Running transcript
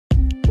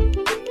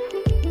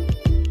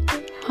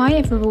Hi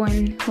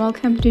everyone,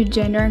 welcome to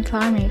Gender and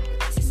Climate.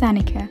 This is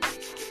Annika.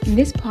 In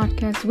this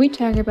podcast, we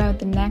talk about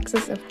the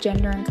nexus of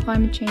gender and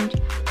climate change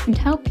and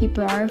how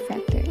people are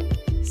affected.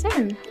 So,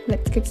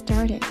 let's get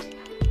started.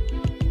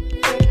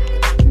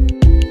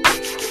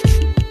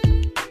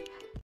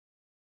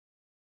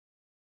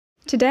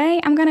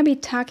 Today, I'm going to be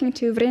talking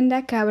to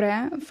Vrinda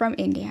Kabra from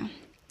India.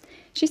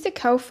 She's the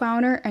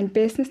co-founder and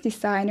business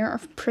designer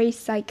of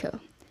Pre-Cycle,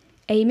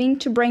 aiming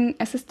to bring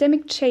a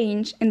systemic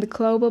change in the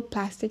global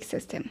plastic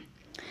system.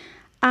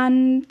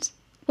 And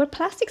what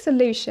plastic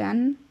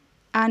solution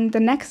and the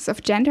nexus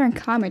of gender and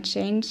climate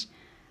change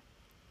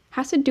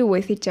has to do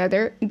with each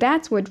other,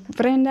 that's what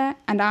Vrinda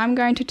and I'm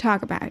going to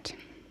talk about.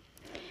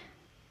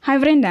 Hi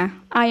Vrinda,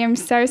 I am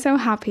so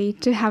happy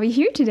to have you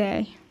here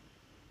today.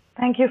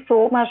 Thank you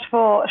so much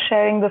for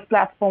sharing this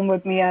platform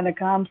with me,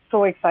 Annika. I'm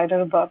so excited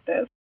about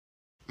this.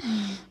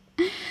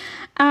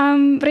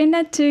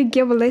 Vrinda, to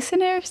give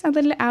listeners a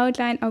little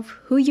outline of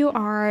who you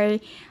are,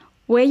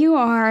 where you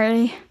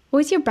are,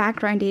 what your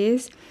background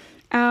is,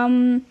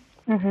 I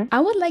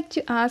would like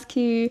to ask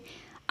you,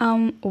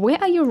 where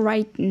are you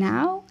right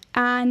now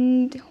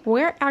and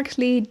where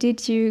actually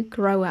did you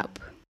grow up?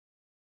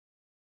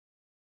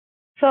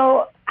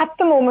 So at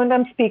the moment,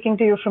 I'm speaking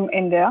to you from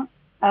India.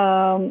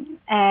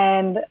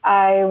 And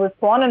I was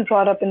born and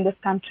brought up in this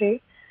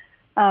country.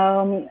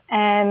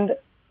 And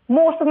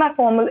most of my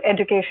formal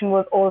education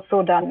was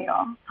also done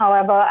here.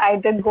 However, I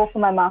did go for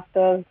my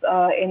master's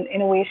in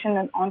innovation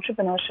and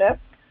entrepreneurship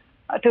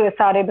to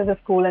ESADE Business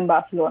School in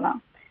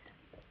Barcelona.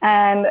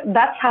 And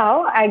that's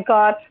how I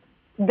got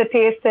the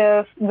taste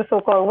of the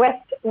so-called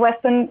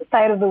Western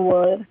side of the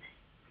world.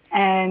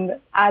 And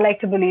I like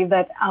to believe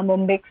that I'm a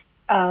mixed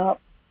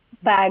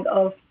bag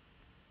of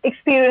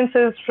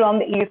experiences from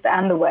the East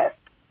and the West.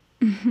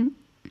 Mm-hmm.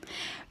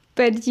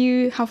 But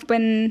you have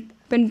been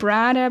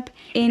brought up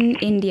in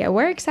India.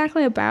 Where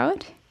exactly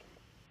about?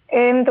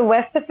 In the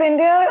west of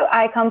India.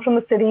 I come from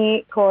a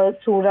city called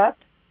Surat,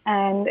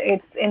 and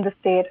it's in the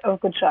state of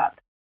Gujarat.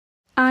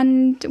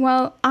 And,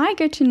 well, I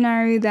get to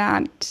know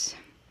that,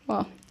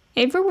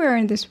 everywhere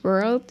in this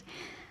world,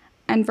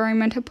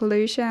 environmental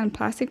pollution and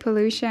plastic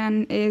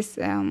pollution is,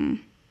 a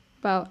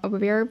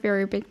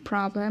very big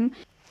problem.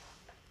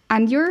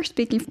 And you're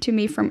speaking to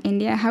me from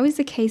India. How is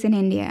the case in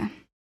India?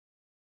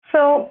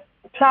 So,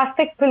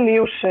 plastic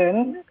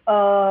pollution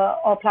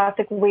or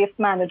plastic waste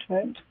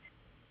management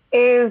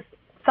is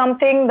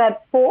something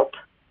that both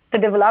the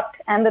developed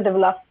and the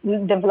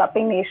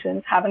developing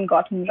nations haven't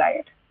gotten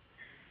right.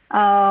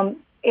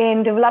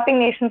 In developing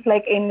nations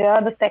like India,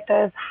 the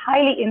sector is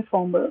highly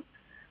informal.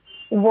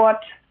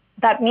 What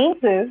that means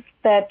is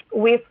that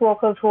waste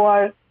workers who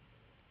are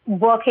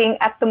working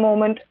at the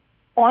moment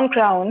on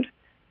ground,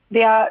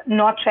 they are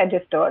not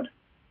registered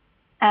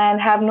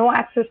and have no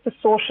access to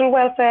social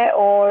welfare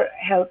or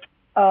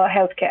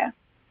healthcare.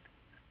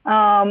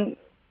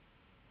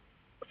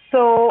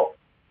 So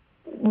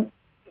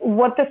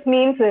what this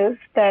means is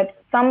that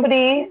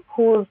somebody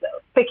who's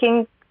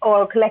picking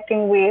or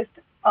collecting waste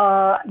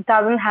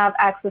doesn't have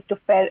access to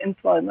fair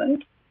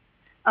employment.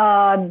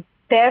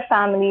 Their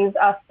families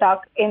are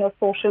stuck in a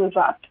social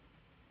rut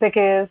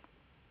because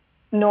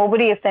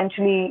nobody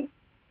essentially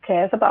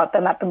cares about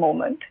them at the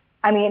moment.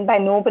 I mean, by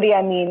nobody,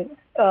 I mean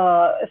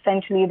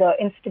essentially the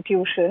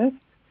institutions.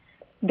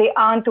 They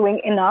aren't doing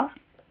enough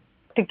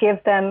to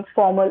give them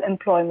formal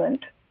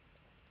employment.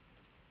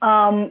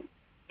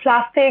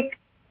 Plastic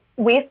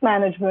waste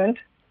management,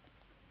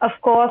 of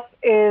course,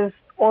 is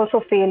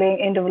also failing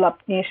in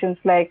developed nations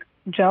like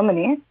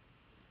Germany,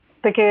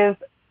 because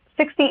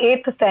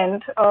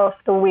 68% of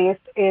the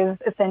waste is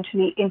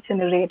essentially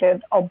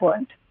incinerated or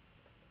burnt,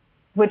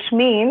 which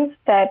means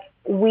that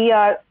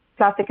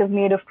plastic is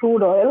made of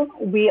crude oil.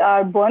 We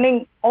are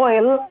burning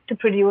oil to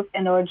produce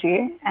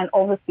energy, and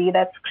obviously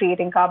that's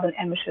creating carbon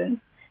emissions,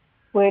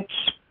 which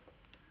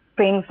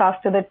brings us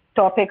to the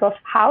topic of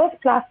how is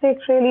plastic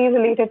really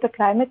related to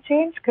climate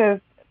change, because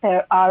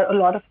there are a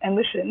lot of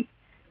emissions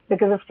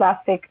because of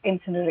plastic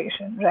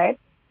incineration, right?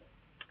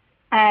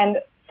 And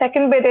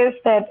second bit is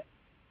that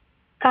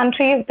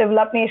countries,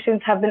 developed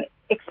nations, have been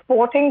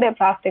exporting their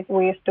plastic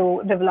waste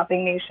to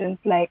developing nations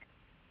like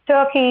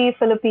Turkey,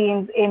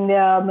 Philippines,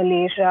 India,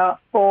 Malaysia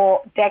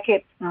for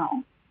decades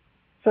now.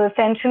 So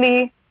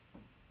essentially,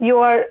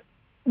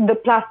 the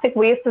plastic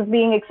waste is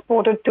being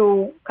exported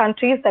to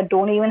countries that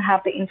don't even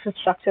have the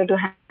infrastructure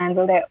to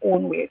handle their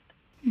own waste,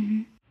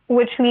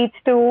 which leads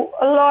to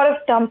a lot of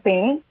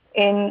dumping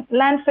in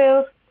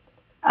landfills,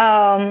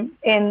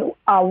 in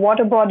our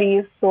water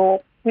bodies.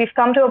 So we've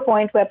come to a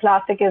point where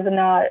plastic is in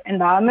our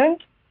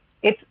environment,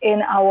 it's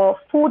in our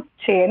food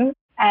chain,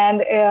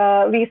 and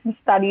recent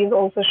studies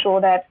also show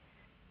that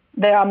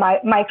there are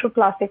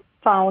microplastics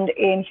found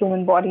in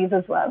human bodies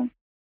as well.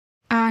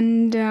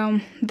 And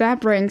that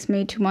brings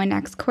me to my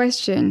next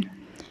question.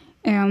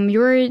 You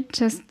were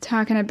just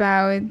talking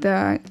about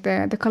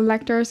the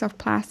collectors of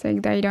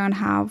plastic. They don't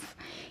have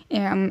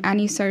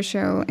any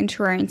social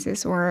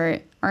insurances or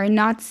are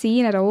not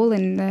seen at all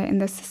in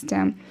the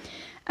system.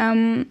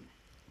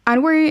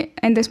 And we're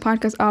in this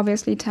podcast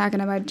obviously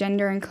talking about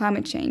gender and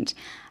climate change.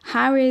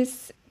 How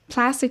is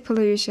plastic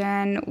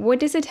pollution, what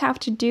does it have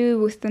to do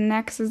with the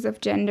nexus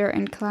of gender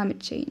and climate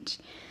change?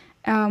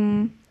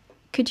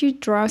 Could you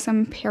draw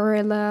some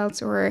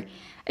parallels or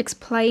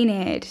explain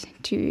it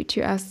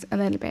to us a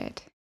little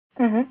bit?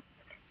 Mm-hmm.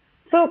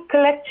 So,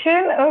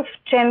 collection of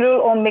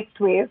general or mixed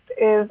waste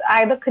is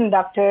either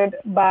conducted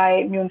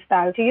by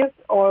municipalities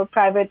or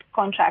private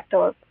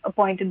contractors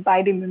appointed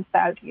by the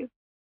municipalities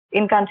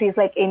in countries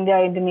like India,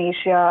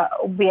 Indonesia,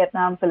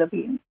 Vietnam,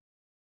 Philippines.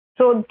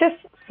 So, this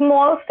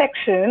small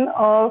section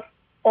of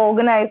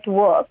organized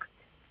work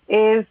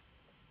is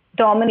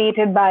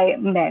dominated by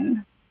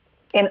men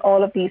in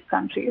all of these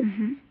countries,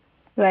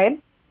 right?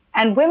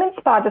 And women's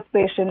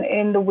participation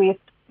in the waste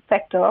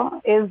sector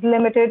is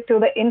limited to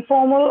the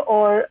informal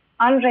or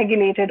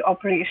unregulated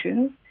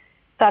operations,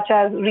 such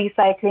as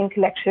recycling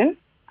collection,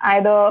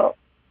 either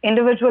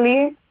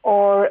individually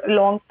or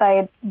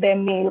alongside their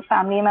male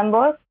family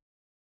members.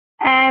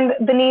 And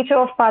the nature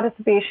of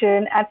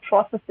participation at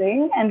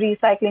processing and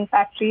recycling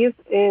factories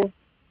is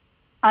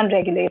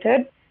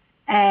unregulated.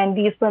 And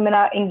these women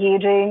are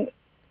engaging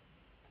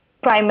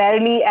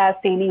primarily as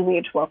daily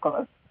wage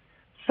workers.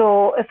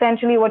 So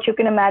essentially, what you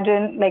can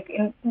imagine, like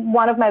in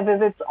one of my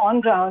visits on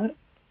ground,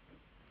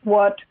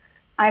 what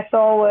I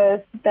saw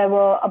was there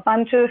were a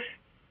bunch of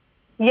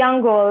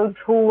young girls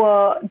who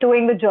were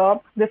doing the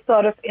job, this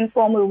sort of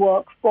informal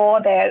work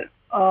for their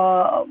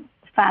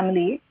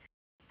family.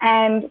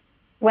 And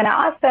when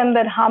I asked them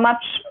that how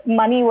much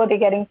money were they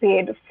getting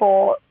paid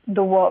for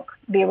the work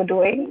they were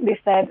doing, they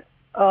said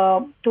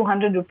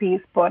 200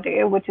 rupees per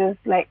day, which is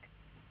like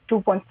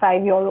 2.5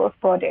 euros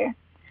per day.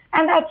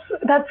 And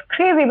that's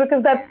crazy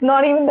because that's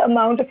not even the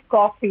amount of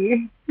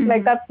coffee.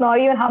 Like that's not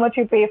even how much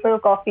you pay for a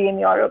coffee in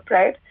Europe,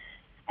 right?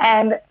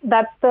 And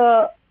that's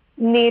the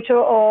nature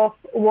of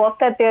work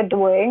that they're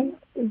doing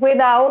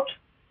without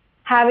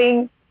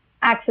having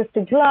access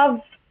to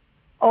gloves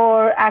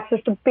or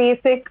access to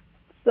basic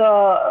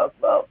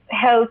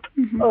health,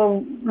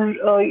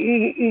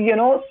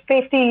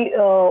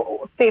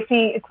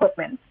 safety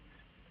equipment.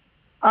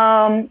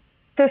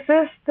 This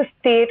is the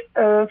state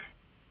of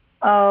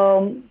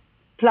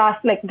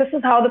this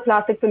is how the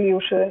plastic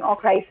pollution or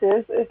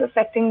crisis is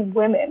affecting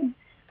women,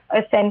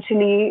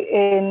 essentially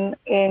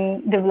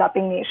in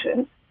developing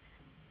nations.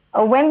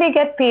 When they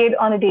get paid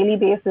on a daily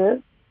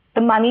basis,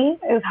 the money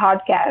is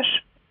hard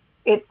cash.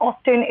 It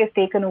often is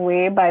taken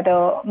away by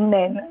the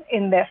men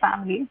in their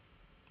family,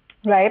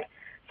 right?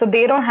 So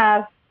they don't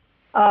have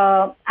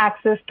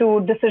access to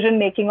decision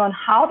making on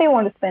how they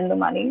want to spend the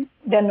money.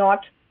 They're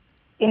not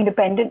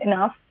independent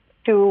enough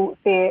to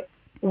say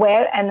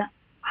where and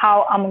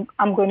how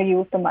I'm going to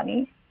use the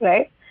money,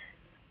 right?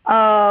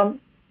 And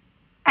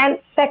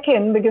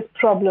second biggest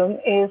problem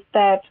is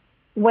that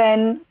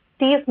when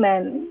these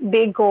men,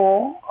 they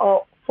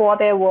go for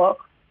their work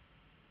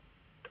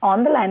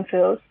on the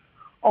landfills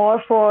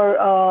or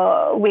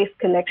for waste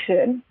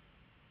collection,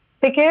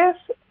 because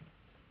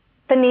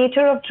the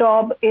nature of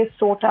job is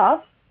so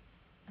tough,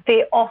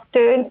 they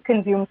often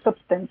consume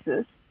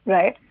substances,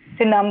 right,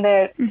 to numb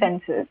their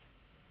senses,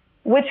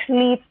 which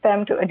leads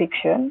them to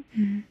addiction.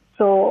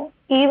 So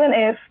even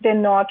if they're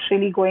not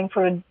really going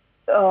for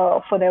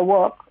their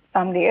work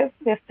some days,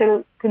 they're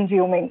still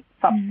consuming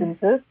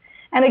substances.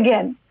 And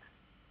again,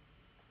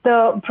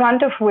 the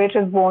brunt of which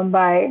is borne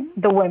by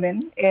the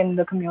women in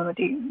the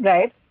community,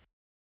 right?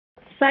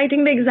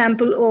 Citing the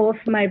example of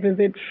my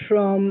visit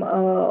from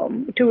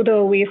to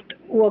the waste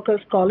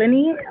workers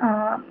colony,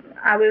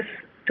 I was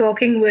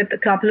talking with a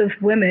couple of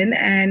women,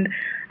 and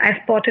I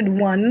spotted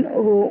one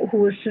who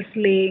was just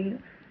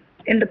laying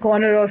in the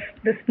corner of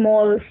the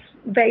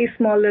very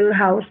small little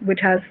house,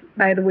 which has,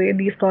 by the way,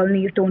 these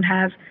colonies don't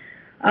have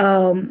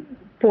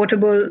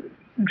portable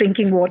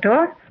drinking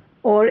water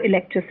or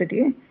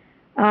electricity.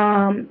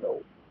 On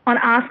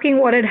asking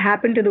what had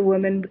happened to the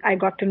woman, I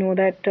got to know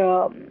that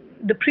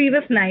the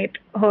previous night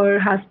her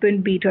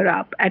husband beat her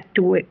up at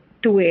 2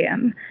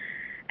 a.m.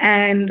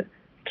 And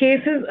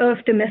cases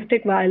of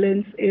domestic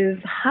violence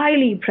is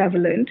highly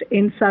prevalent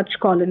in such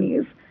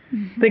colonies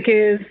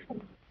because,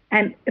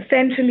 and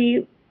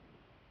essentially,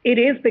 it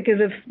is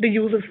because of the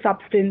use of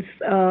substance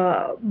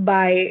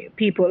by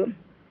people.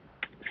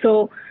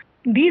 So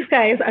these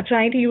guys are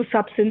trying to use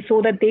substance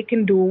so that they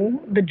can do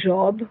the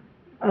job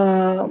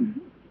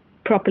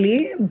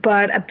properly,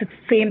 but at the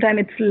same time,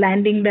 it's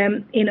landing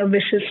them in a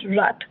vicious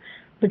rut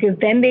because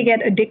then they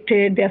get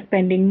addicted. They're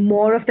spending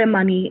more of their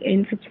money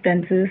in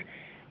substances.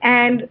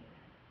 And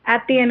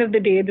at the end of the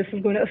day, this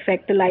is going to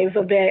affect the lives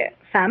of their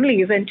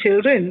families and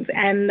children.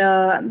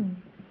 And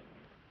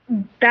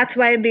that's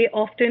why they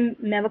often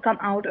never come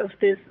out of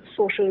this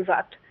social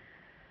rut.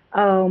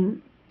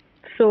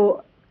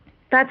 So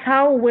that's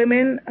how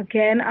women,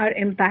 again, are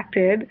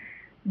impacted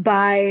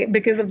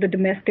because of the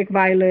domestic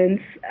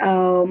violence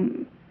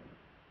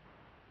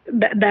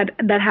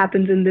that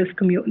happens in these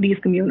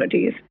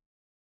communities.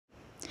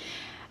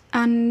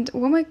 And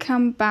when we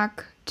come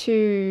back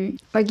to,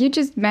 like you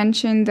just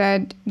mentioned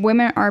that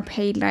women are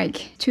paid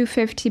like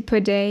 $250 per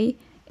day.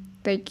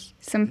 like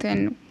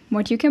something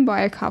what you can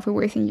buy a coffee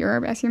with in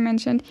Europe, as you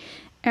mentioned,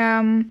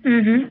 and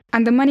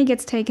the money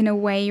gets taken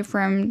away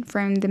from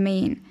the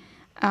men.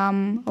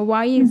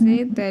 Why is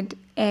it that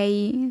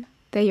A,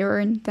 they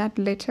earn that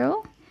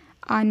little,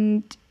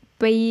 and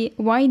B,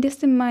 why does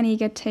the money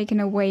get taken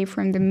away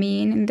from the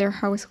men in their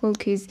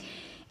household?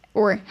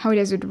 Or how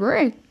does it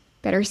work?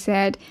 Better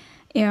said,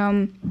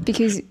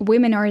 because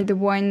women are the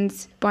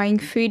ones buying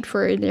food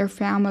for their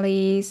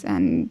families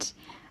and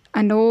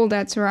all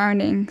that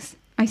surroundings.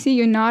 I see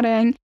you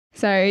nodding,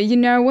 so you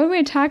know what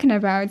we're talking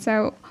about.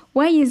 So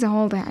why is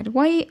all that?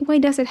 Why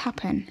does it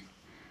happen?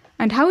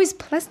 And how is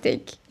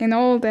plastic in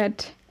all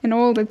that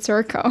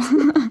circle?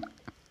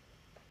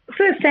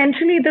 So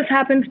essentially, this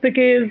happens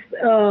because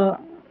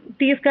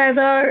these guys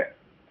are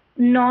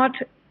not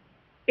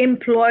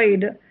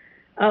employed,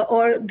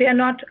 or they are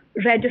not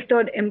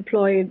registered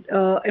employees,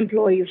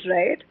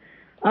 right?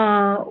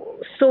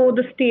 So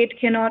the state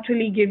cannot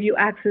really give you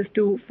access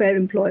to fair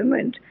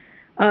employment.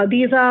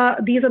 These are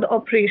the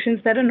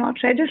operations that are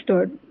not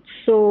registered.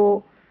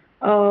 So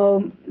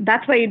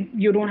that's why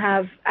you don't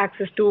have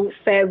access to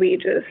fair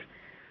wages.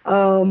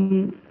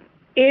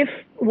 If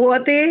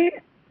were they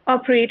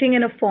operating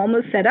in a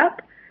formal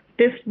setup,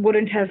 this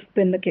wouldn't have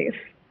been the case,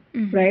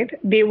 right?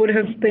 They would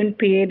have been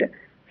paid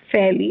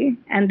fairly,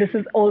 and this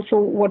is also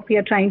what we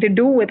are trying to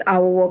do with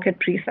our work at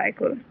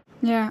Pre-Cycle.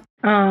 Yeah.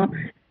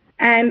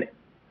 And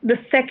the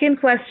second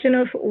question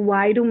of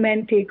why do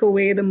men take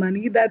away the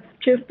money? That's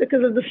just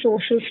because of the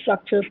social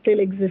structure still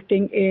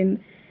existing in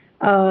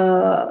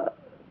our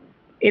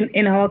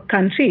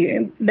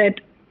country.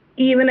 That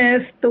even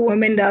if the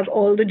woman does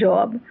all the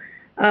job,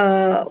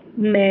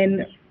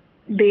 men,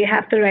 they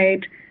have the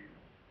right.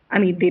 I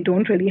mean, they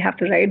don't really have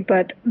the right,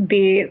 but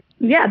they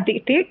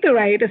take the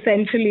right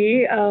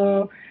essentially,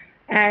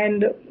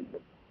 and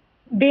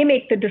they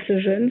make the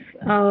decisions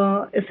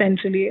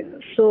essentially.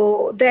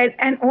 So that,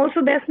 and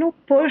also there's no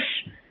push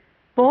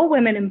for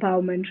women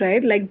empowerment,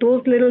 right? Like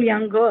those little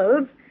young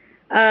girls,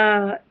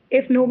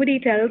 if nobody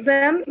tells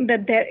them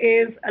that there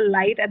is a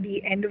light at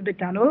the end of the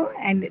tunnel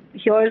and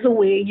here's a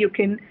way you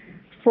can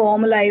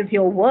formalize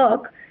your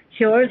work,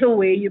 here's a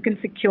way you can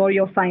secure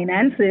your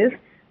finances,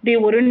 they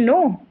wouldn't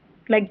know.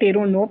 Like they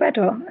don't know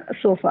better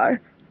so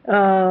far.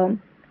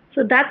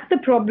 So that's the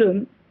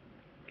problem.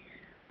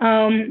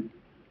 And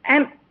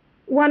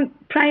one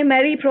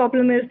primary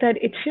problem is that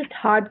it's just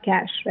hard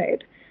cash,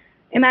 right?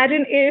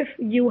 Imagine if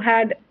you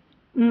had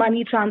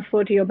money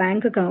transferred to your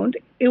bank account,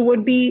 it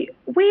would be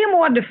way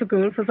more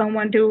difficult for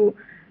someone to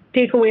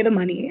take away the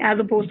money as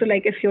opposed to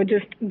like if you're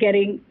just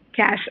getting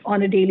cash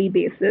on a daily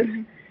basis.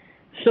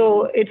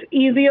 So it's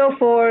easier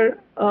for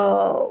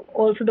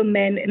also the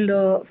men in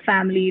the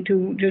family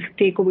to just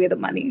take away the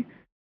money.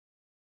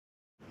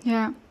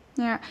 Yeah.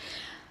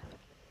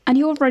 And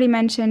you already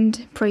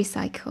mentioned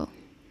Pre-Cycle.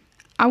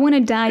 I want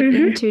to dive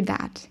into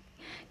that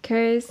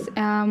because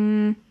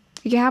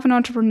you have an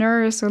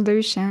entrepreneurial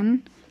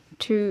solution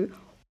to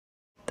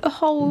the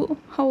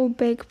whole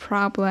big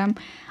problem,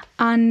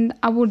 and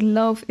I would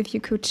love if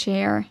you could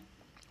share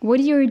what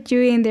you're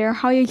doing there,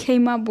 how you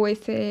came up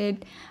with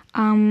it,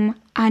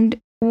 and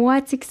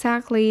what's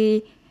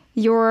exactly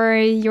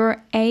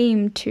your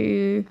aim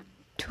to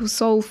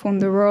solve on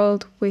the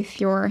world with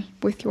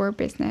your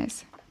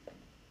business.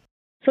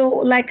 So,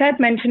 like I'd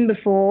mentioned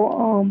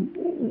before,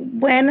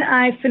 when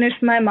I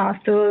finished my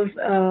master's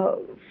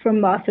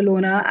from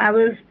Barcelona, I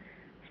was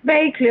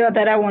very clear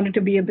that I wanted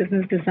to be a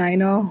business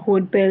designer who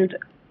would build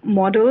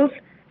models,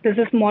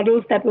 business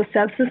models that were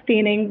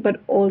self-sustaining,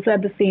 but also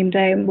at the same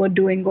time were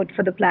doing good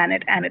for the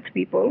planet and its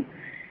people.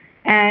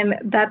 And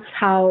that's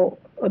how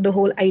the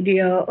whole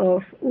idea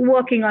of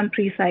working on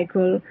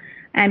Pre-Cycle,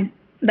 and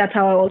that's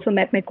how I also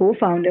met my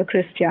co-founder,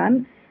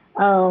 Christian,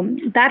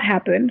 that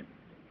happened.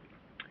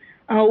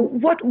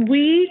 What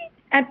we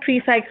at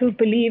Pre-Cycle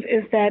believe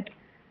is that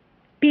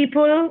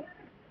people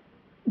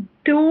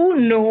do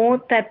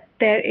know that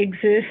there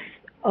exists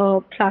a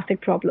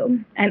plastic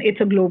problem and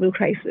it's a global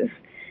crisis.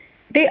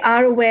 They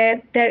are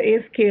aware there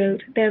is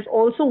guilt. There's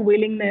also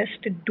willingness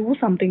to do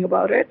something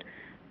about it.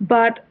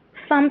 But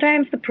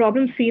sometimes the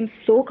problem seems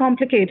so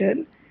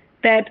complicated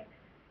that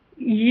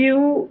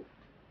you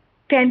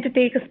tend to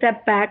take a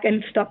step back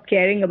and stop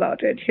caring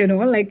about it.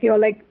 Like you're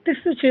like, this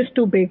is just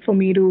too big for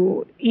me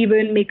to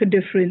even make a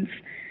difference.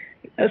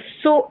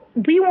 So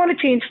we want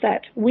to change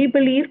that. We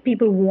believe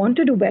people want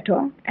to do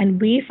better,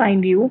 and we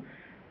find you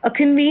a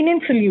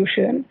convenient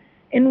solution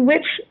in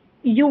which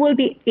you will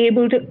be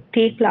able to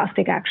take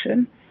plastic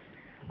action.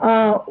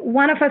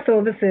 One of our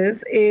services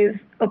is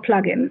a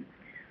plugin,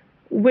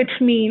 which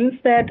means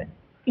that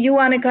you,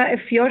 Annika,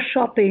 if you're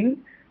shopping,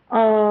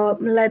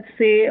 let's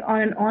say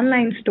on an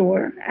online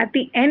store, at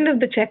the end of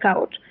the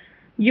checkout,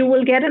 you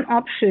will get an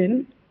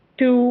option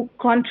to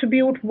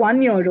contribute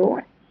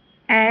 €1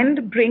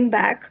 and bring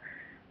back,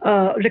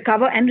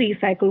 recover and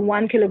recycle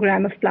 1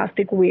 kilogram of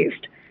plastic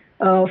waste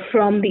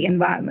from the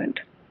environment.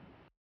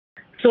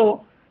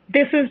 So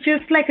this is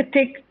just like a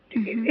tick.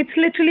 It's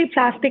literally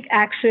plastic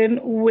action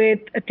with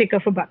a tick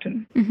of a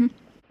button.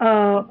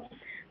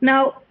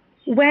 Now,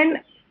 when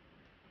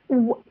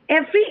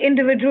every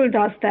individual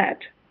does that.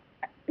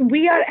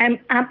 We are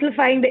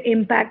amplifying the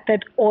impact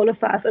that all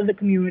of us as a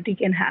community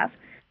can have.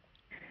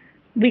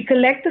 We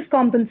collect this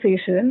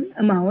compensation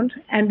amount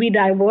and we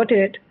divert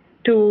it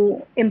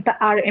to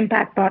our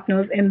impact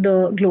partners in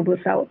the global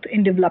south,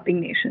 in developing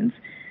nations,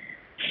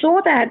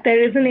 so that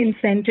there is an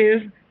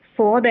incentive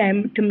for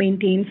them to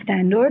maintain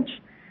standards,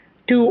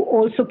 to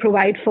also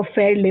provide for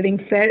fair living,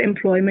 fair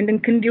employment,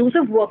 and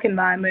conducive work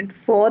environment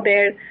for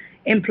their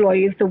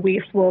employees, the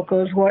waste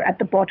workers who are at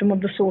the bottom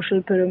of the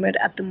social pyramid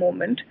at the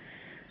moment.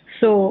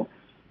 So,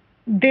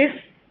 this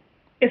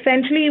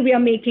essentially, we are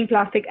making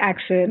plastic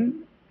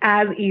action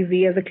as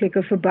easy as a click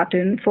of a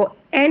button for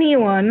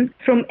anyone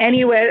from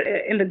anywhere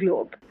in the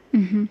globe.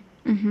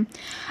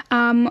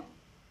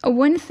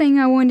 One thing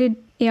I wanted,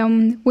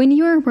 when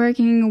you're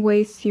working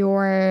with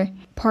your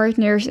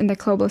partners in the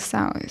global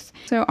south,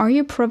 so are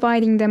you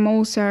providing them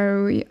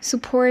also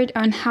support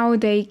on how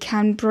they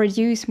can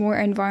produce more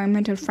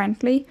environmental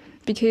friendly?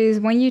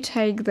 Because when you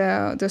take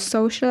the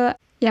social,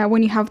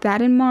 when you have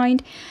that in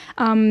mind,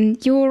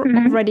 you're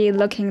already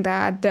looking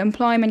that the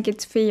employment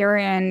gets fair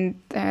and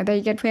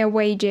they get fair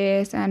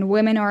wages, and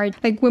women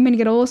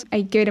get also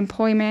a good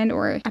employment,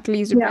 or at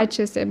least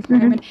righteous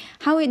employment.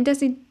 How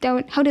does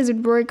it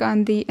work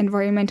on the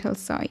environmental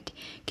side?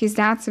 Because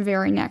that's the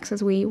very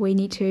nexus we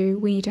need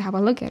to have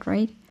a look at,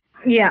 right?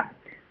 Yeah.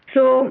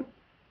 So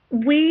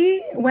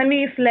when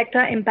we select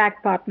our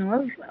impact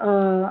partners,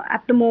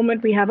 at the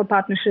moment we have a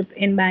partnership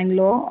in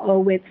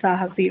Bangalore with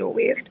Saha Zero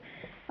Waste.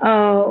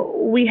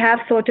 We have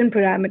certain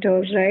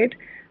parameters, right?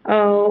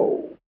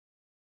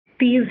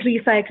 These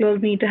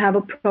recyclers need to have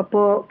a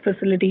proper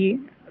facility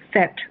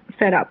set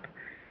up.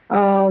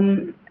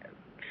 And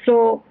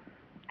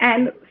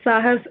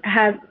Sahas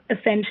has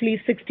essentially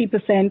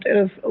 60%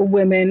 of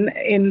women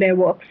in their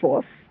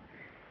workforce.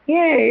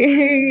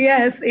 Yay!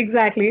 Yes,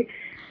 exactly.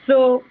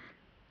 So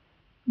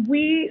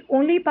we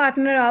only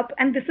partner up,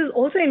 and this is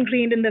also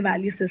ingrained in the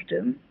value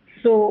system.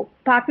 So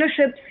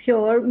partnerships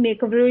here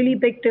make a really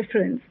big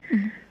difference.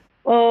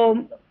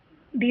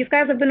 These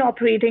guys have been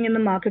operating in the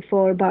market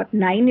for about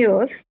 9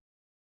 years,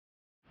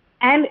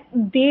 and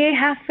they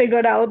have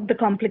figured out the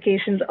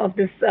complications of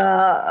this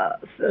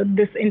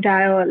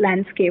entire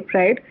landscape,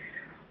 right?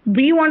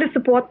 We want to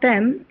support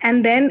them,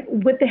 and then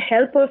with the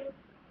help of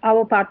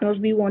our partners,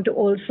 we want to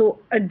also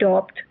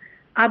adopt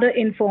other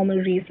informal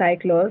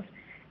recyclers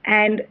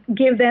and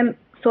give them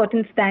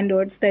certain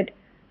standards, that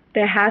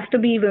there has to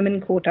be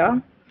women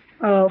quota,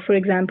 for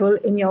example,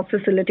 in your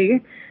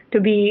facility, to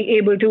be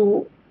able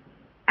to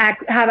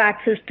have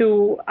access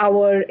to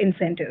our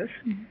incentives.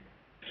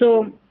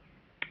 So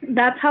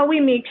that's how we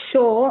make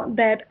sure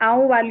that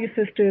our value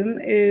system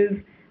is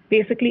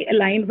basically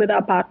aligned with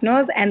our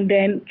partners, and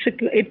then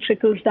it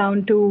trickles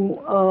down to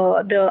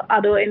the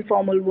other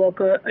informal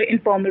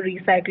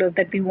recyclers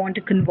that we want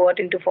to convert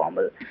into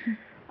formal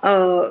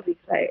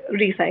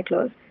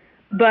recyclers.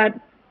 But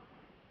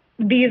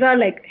these are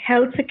like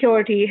health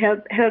security,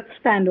 health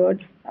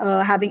standards,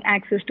 having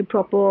access to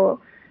proper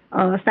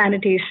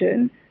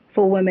sanitation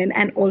for women,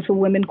 and also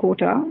women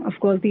quota. Of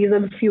course, these are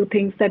the few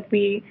things that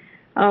we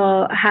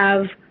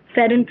have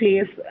set in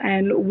place,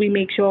 and we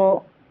make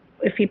sure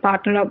if we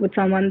partner up with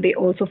someone, they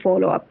also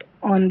follow up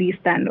on these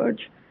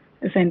standards,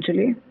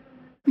 essentially.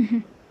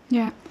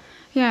 Yeah,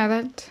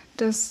 that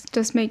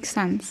does make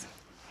sense,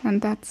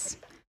 and that's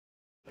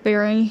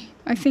very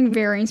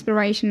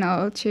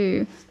inspirational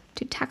to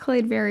tackle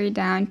it very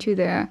down to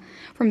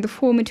from the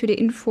formal to the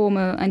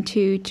informal, and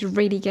to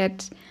really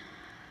get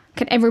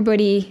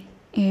everybody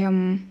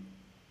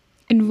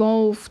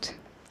involved,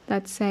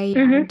 let's say,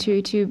 and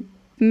to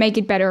make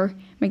it better,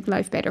 make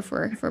life better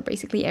for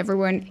basically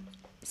everyone.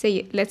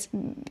 Say,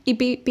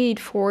 be it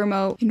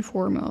formal,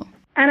 informal.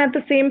 And at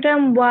the same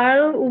time,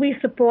 while we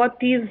support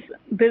these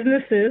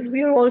businesses,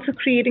 we are also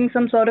creating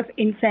some sort of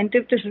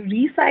incentive to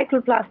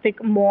recycle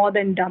plastic more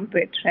than dump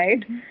it,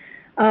 right?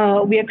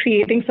 We are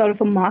creating sort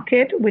of a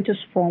market which is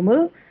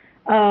formal,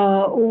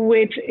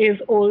 which is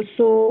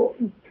also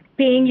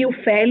paying you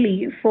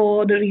fairly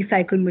for the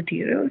recycled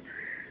material.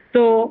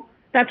 So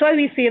that's why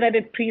we say that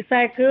at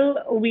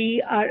Pre-Cycle,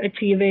 we are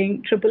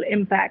achieving triple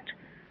impact.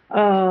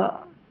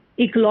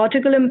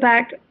 Ecological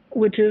impact,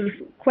 which is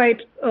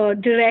quite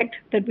direct,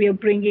 that we are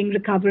bringing,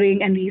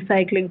 recovering, and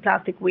recycling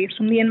plastic waste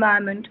from the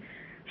environment.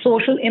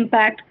 Social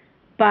impact,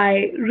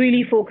 by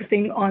really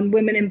focusing on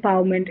women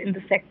empowerment in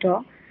the sector,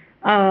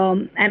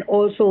 and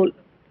also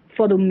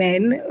for the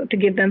men, to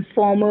give them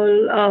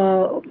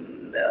formal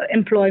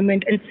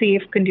employment and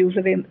safe,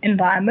 conducive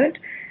environment.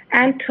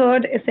 And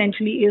third,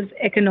 essentially, is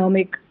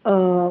economic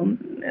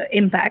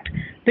impact,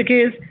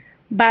 because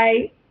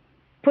by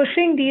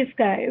pushing these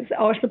guys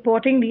or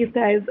supporting these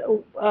guys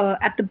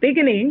at the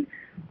beginning,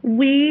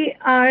 we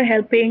are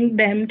helping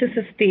them to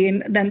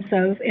sustain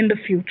themselves in the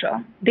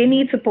future. They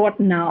need support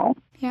now.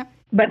 Yeah.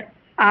 But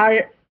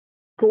our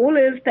goal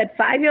is that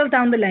 5 years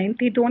down the line,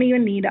 they don't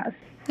even need us.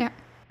 Yeah.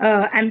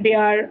 And they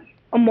are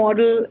a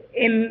model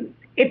in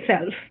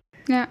itself.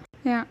 Yeah.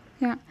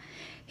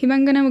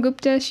 Himangana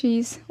Gupta,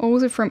 she's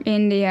also from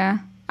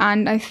India.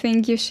 and I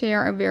think you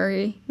share a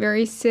very,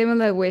 very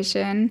similar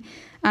vision.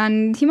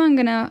 And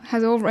Himangana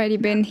has already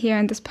been here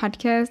in this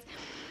podcast,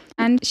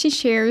 and she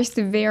shares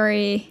the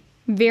very,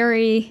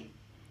 very,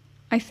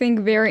 I think,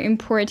 very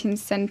important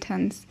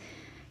sentence.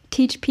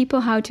 Teach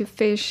people how to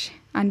fish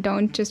and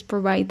don't just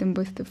provide them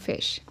with the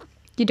fish.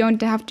 You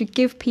don't have to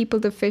give people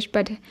the fish,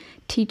 but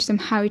teach them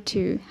how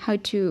to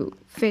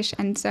fish,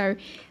 and so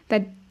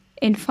that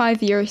in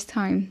 5 years'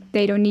 time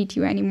they don't need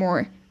you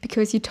anymore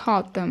because you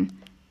taught them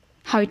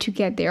how to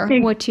get there,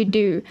 what to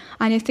do.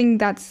 And I think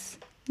that's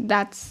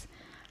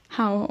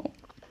how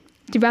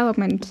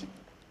development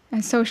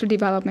and social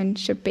development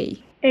should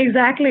be.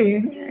 Exactly.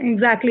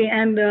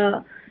 And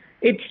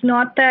it's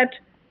not that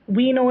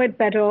we know it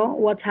better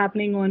what's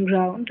happening on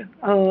ground,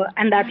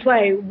 and that's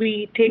why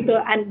we take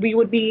and we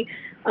would be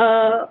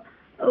uh,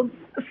 uh,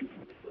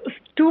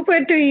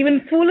 stupid to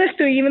even foolish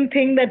to even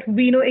think that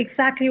we know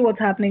exactly what's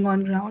happening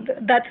on ground.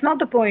 That's not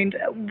the point.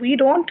 We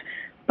don't,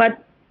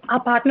 but our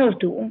partners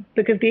do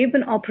because they've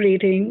been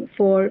operating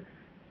for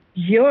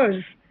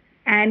years.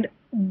 And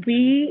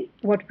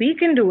what we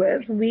can do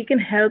is we can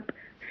help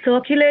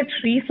circulate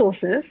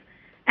resources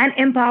and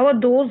empower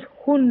those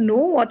who know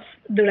what's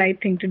the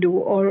right thing to do,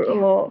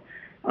 or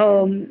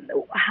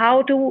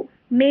how to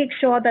make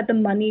sure that the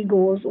money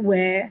goes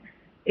where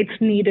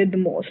it's needed the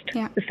most,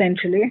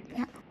 essentially.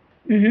 Yeah.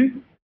 Mm-hmm.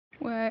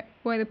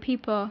 Where the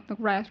people, the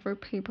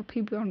grassroots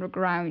people on the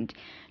ground,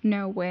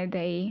 know where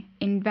they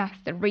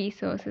invest the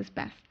resources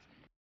best.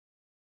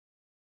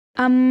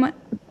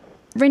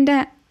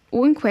 Vrinda,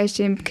 one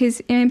question,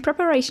 because in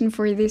preparation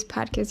for this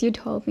podcast, you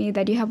told me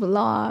that you have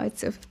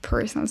lots of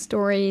personal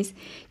stories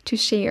to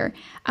share.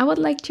 I would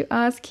like to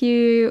ask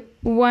you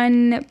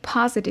one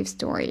positive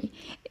story,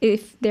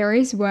 if there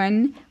is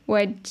one,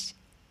 what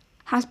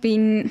has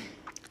been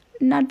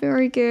not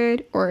very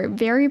good or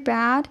very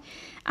bad,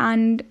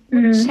 and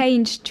would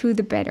change to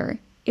the better.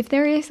 If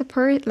there is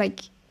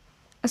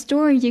a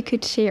story you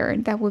could share,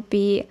 that would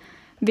be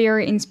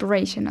very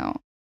inspirational.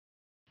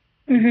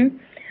 Mm-hmm.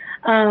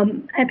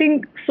 I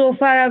think so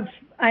far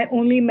I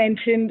only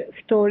mentioned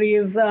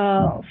stories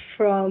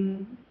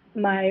from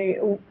my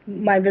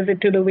visit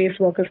to the waste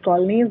workers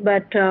colonies,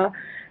 but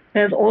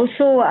there's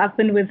also I've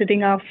been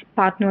visiting our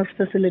partners'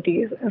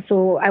 facilities.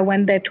 So I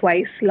went there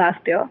twice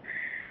last year,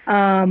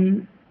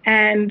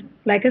 and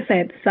like I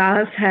said,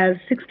 SARS has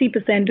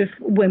 60% of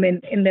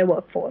women in their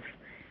workforce.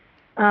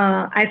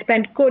 I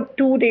spent good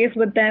 2 days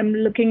with them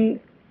looking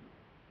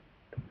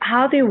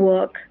how they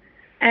work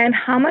and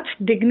how much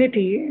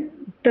dignity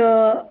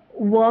the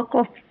work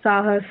of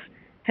Sahas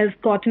has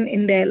gotten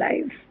in their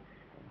lives.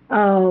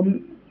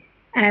 Um,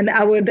 and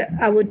I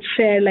would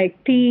share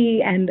like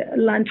tea and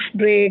lunch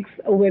breaks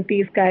with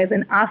these guys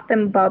and ask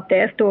them about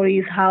their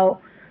stories, how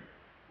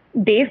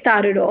they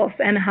started off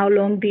and how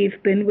long they've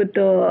been with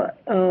Sahas.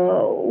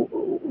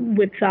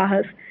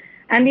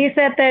 And they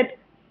said that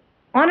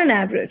on an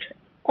average,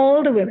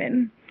 all the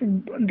women,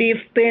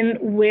 they've been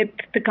with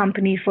the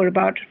company for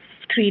about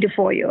 3 to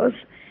 4 years.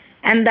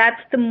 And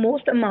that's the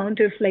most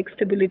amount of like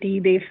stability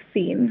they've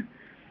seen.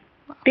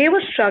 They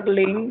were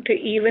struggling to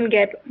even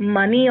get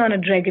money on a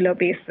regular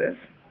basis.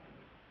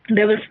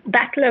 There was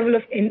that level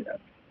of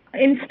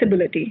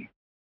instability.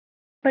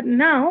 But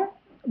now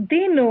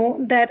they know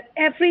that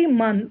every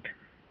month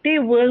they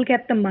will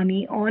get the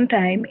money on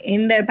time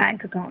in their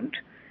bank account.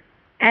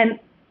 And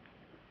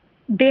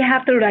they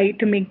have the right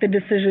to make the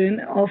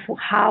decision of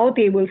how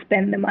they will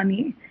spend the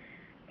money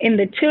in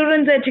the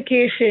children's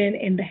education,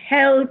 in the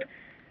health.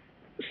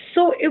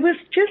 So it was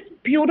just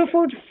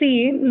beautiful to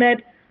see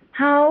that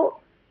how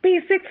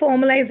basic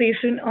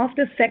formalization of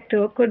the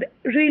sector could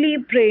really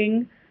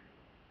bring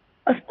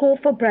a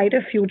scope for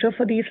brighter future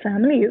for these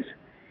families.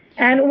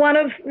 And one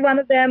of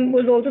them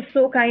was also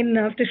so kind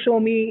enough to show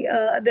me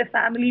their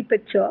family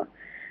picture,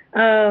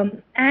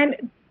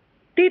 and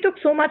they took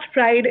so much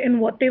pride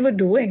in what they were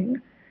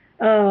doing.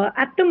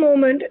 At the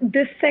moment,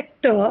 this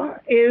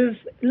sector is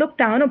looked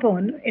down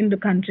upon in the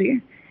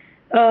country.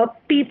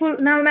 People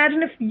now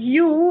imagine if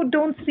you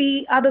don't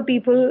see other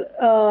people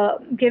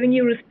giving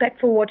you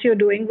respect for what you're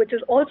doing, which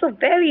is also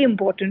very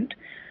important.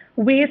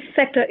 Waste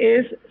sector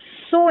is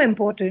so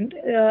important,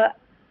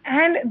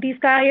 and these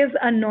guys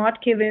are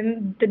not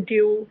given the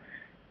due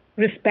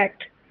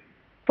respect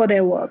for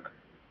their work.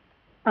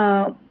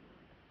 Uh,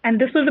 and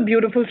this was a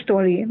beautiful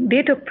story.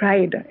 They took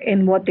pride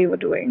in what they were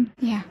doing.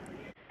 Yeah.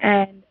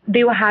 And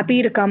they were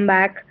happy to come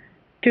back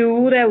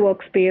to their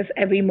workspace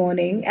every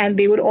morning, and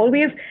they would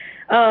always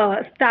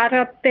start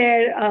up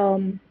daily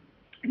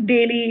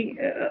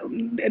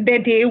their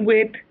day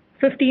with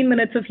 15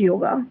 minutes of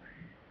yoga.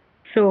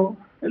 So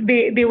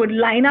they would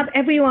line up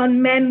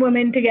everyone, men,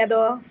 women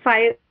together,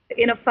 file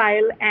in a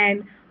file,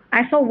 and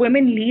I saw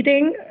women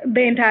leading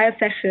the entire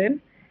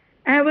session.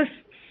 And it was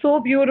so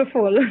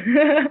beautiful,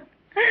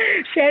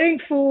 sharing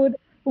food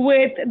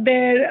with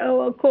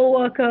their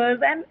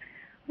co-workers. And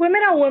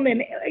women are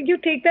women. You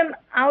take them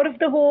out of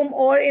the home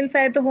or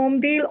inside the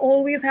home, they'll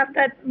always have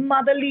that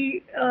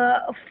motherly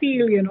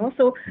feel.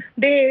 So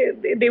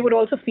they would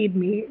also feed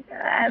me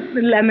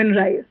lemon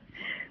rice.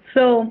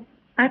 So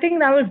I think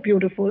that was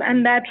beautiful.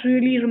 And that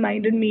really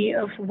reminded me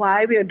of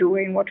why we are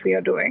doing what we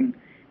are doing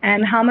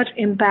and how much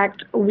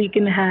impact we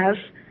can have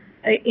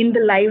in the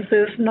lives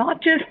of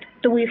not just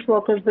the waste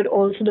workers, but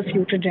also the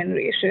future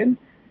generation.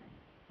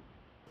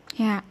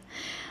 Yeah.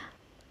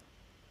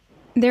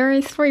 There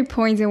are 3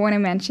 points I want to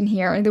mention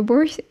here.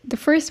 The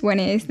first one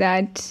is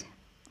that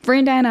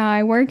Vrinda and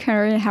I were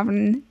currently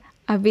having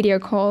a video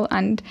call,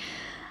 and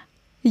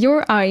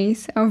your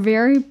eyes are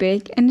very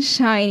big and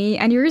shiny,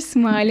 and you're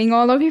smiling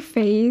all over your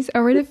face,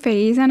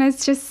 and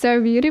it's just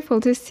so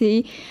beautiful to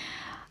see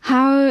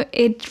how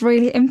it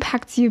really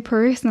impacts you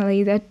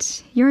personally,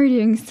 that you're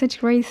doing such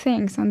great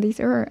things on this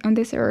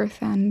earth.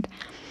 And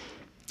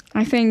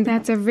I think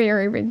that's a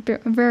very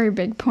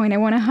big point I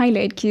want to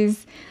highlight,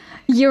 because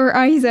your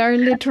eyes are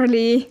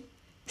literally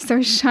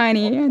so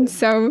shiny and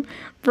so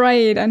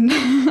bright. And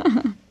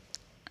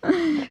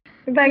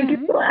Thank you.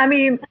 I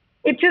mean,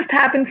 it just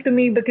happens to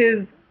me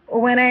because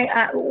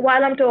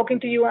while I'm talking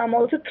to you, I'm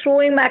also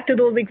throwing back to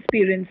those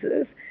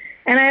experiences.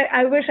 And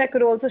I wish I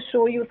could also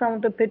show you some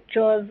of the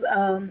pictures.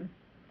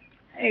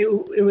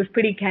 It was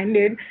pretty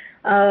candid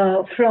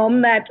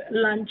from that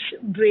lunch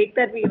break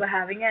that we were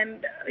having.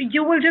 And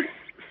you will just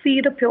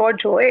see the pure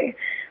joy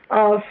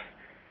of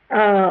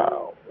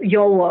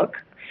your work.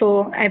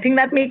 So I think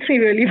that makes me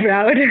really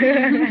proud.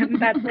 And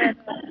that's where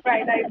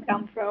pride I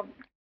come from.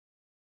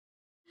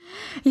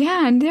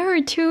 yeah, and there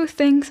are 2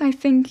 things I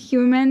think you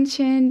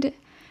mentioned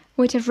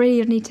which I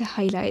really need to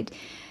highlight.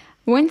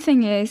 One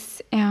thing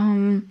is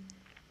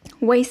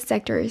waste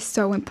sector is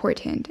so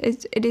important.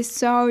 It is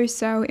so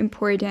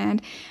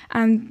important.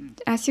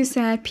 And as you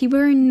said, people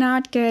are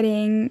not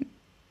getting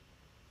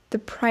the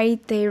pride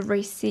they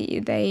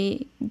receive,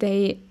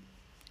 they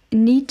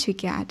need to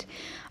get.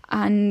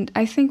 And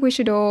I think we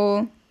should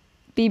all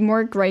be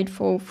more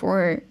grateful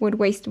for what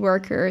waste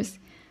workers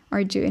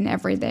are doing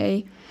every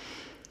day.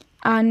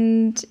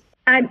 And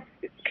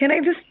can I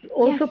just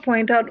also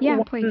point out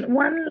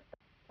one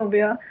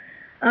Navya,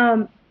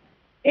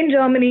 in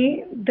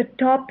Germany, the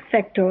top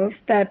sectors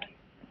that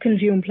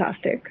consume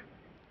plastic: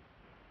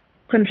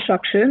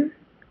 construction,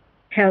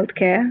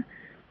 healthcare,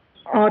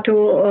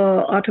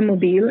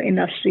 automobile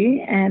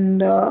industry,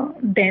 and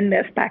then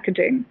there's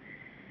packaging.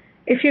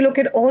 If you look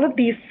at all of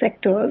these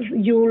sectors,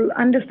 you'll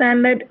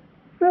understand that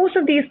most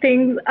of these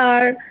things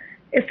are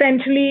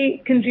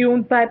essentially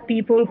consumed by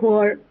people who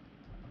are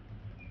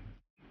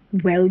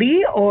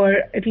wealthy,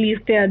 or at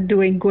least they are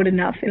doing good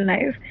enough in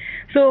life.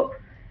 So,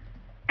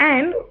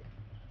 and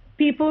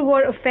people who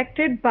are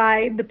affected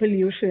by the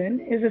pollution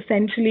is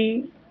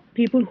essentially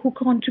people who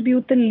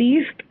contribute the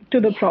least to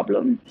the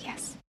problem.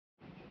 Yes.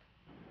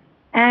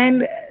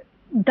 And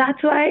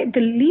that's why the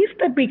least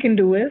that we can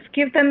do is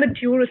give them the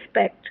due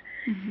respect,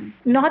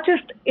 not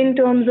just in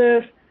terms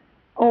of,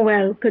 oh,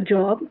 well, good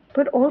job,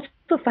 but also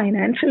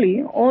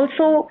financially,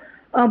 also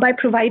by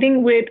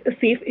providing with a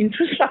safe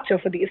infrastructure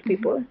for these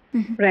people,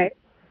 right?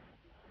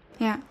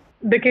 Yeah.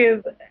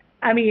 Because,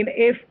 I mean,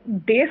 if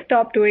they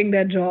stop doing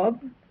their job,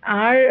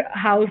 our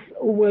house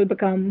will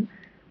become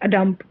a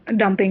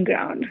dumping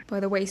ground. For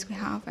the waste we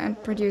have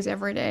and produce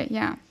every day,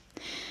 yeah.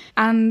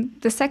 And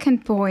the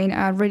second point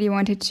I really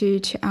wanted to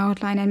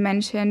outline and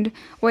mention,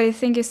 what I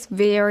think is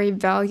very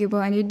valuable,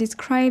 and you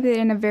described it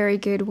in a very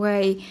good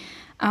way.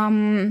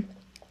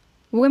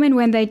 Women,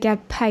 when they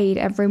get paid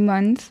every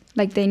month,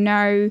 like they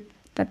know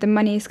that the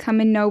money is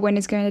coming, no one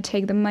is going to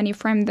take the money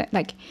from them,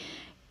 like,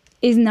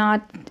 is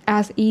not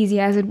as easy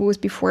as it was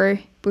before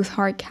with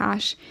hard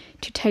cash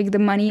to take the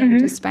money and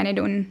to spend it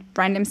on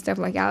random stuff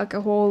like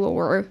alcohol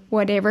or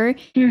whatever.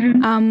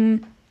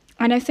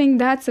 And I think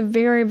that's a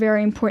very,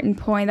 very important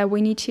point that we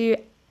need to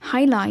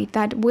highlight,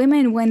 that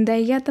women, when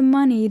they get the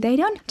money, they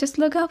don't just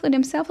look after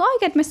themselves. Oh, I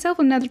get myself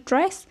another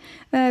dress,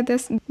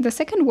 the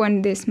second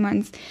one this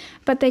month.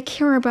 But they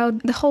care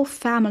about the whole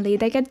family.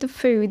 They get the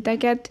food, they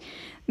get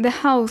the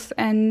health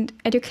and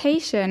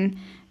education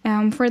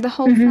for the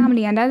whole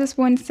family. And that is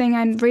one thing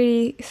I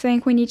really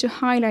think we need to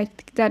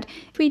highlight, that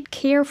if we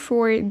care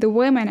for the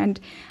women and,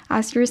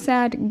 as you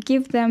said,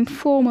 give them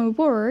formal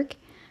work,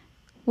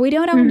 we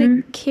don't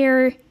only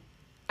care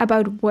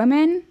about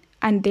women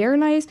and their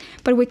lives,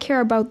 but we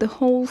care about the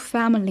whole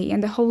family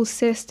and the whole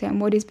system,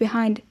 what is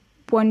behind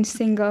one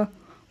single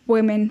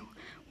woman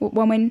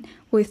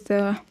with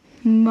the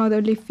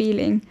motherly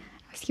feeling,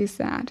 as you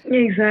said.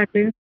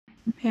 Exactly.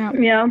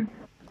 Yeah.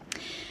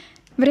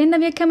 Vrinda,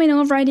 we're coming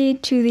already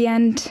to the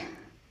end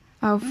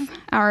of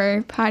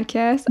our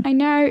podcast. I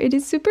know it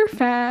is super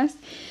fast.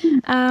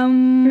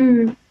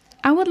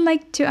 I would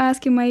like to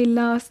ask you my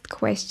last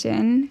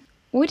question.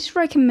 Which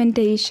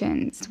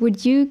recommendations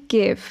would you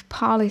give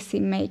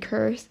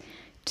policymakers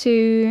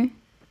to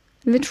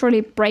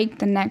literally break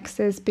the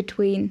nexus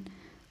between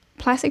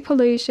plastic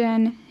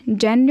pollution,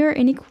 gender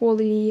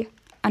inequality,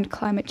 and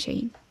climate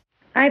change?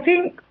 I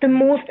think the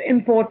most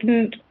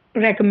important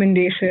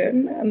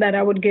recommendation that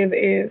I would give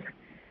is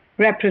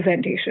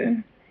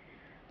representation.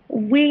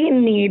 We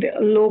need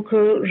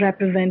local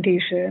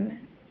representation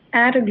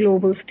at a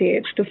global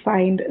stage to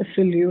find a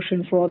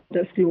solution for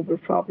this global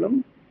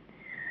problem.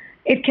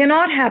 It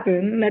cannot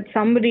happen that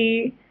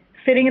somebody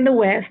sitting in the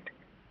West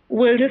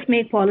will just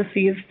make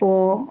policies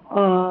for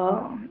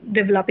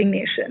developing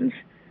nations,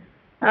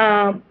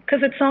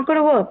 because it's not going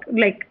to work.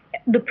 Like,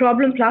 the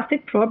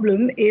plastic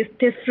problem is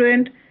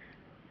different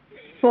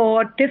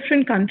for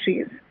different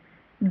countries.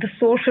 The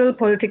social,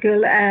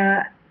 political,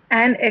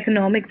 and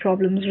economic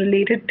problems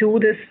related to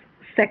this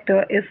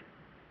sector is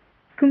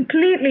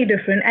completely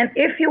different. And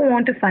if you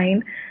want to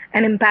find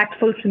an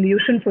impactful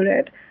solution for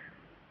it,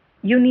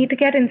 you need to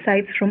get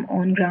insights from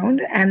on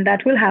ground, and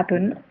that will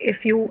happen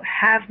if you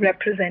have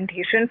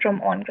representation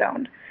from on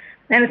ground,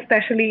 and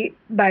especially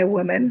by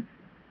women.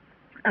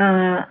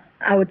 I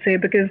would say,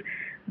 because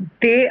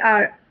they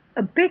are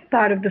a big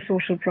part of the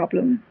social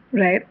problem,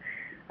 right?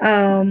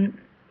 Um,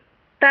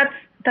 that's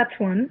that's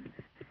one.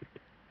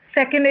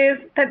 Second is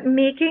that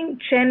making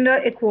gender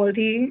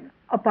equality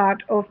a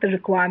part of the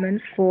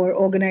requirements for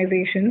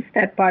organizations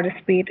that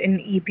participate in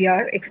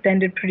EPR,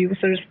 extended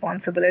producer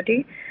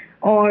responsibility,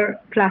 or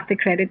plastic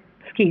credit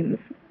schemes,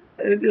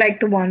 like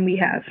the one we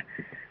have.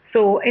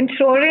 So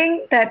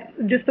ensuring that,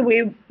 just the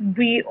way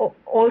we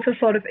also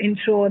sort of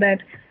ensure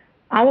that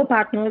our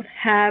partners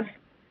have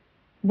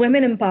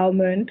women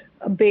empowerment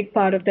a big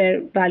part of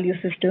their value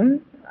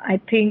system. I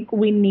think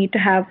we need to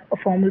have a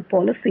formal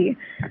policy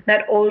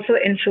that also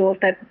ensures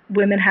that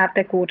women have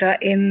their quota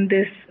in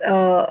this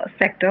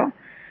sector,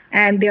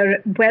 and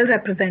they're well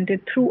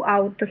represented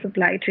throughout the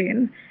supply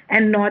chain,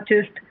 and not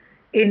just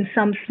in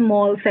some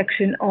small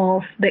section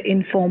of the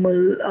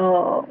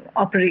informal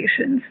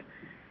operations.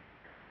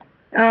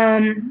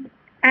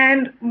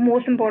 And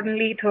most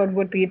importantly, third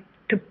would be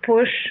to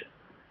push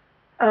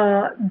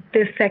uh,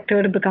 this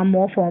sector to become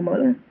more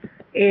formal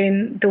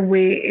in the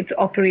way it's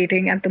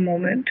operating at the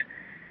moment.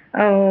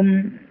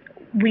 Um,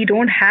 we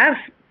don't have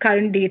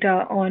current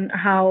data on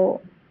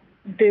how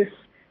this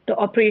the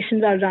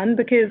operations are run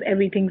because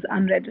everything's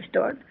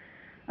unregistered.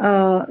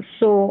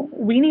 So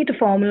we need to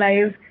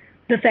formalize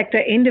the sector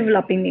in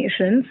developing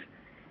nations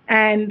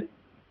and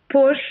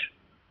push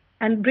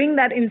and bring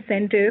that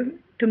incentive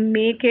to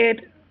make it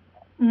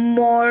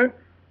more,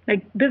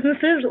 like,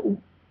 businesses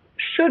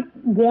should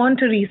want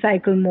to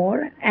recycle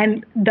more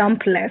and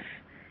dump less.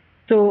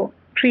 So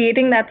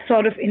creating that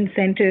sort of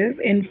incentive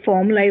in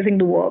formalizing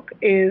the work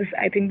is,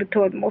 I think, the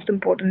third most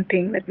important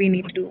thing that we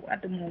need to do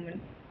at the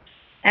moment.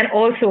 And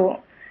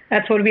also,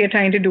 that's what we are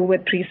trying to do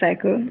with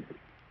Precycle.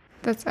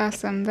 That's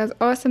awesome. That's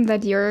awesome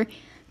that you're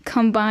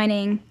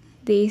combining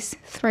these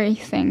three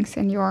things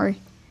in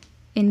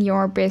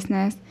your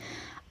business,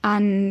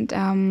 and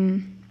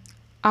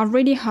I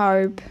really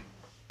hope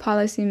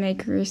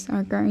policymakers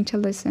are going to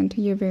listen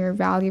to your very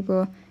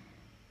valuable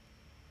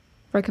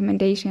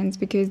recommendations,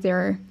 because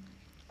they're,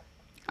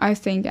 I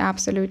think,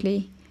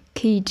 absolutely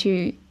key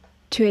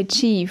to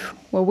achieve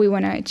what we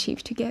want to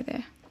achieve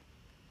together.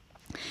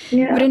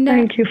 Yeah, Vrinda,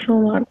 thank you so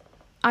much.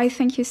 I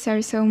thank you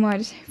so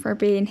much for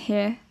being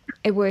here.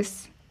 It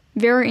was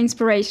very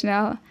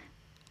inspirational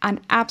and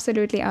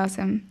absolutely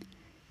awesome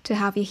to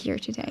have you here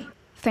today.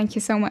 Thank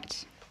you so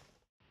much.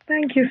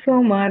 Thank you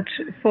so much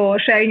for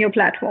sharing your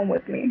platform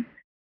with me.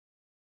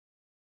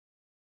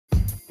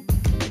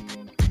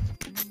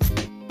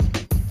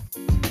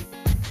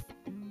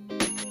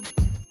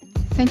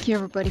 Thank you,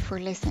 everybody, for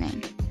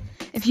listening.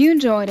 If you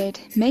enjoyed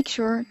it, make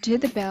sure to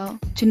hit the bell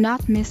to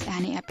not miss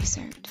any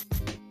episode.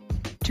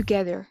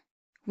 Together,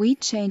 we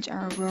change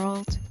our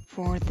world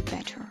for the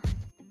better.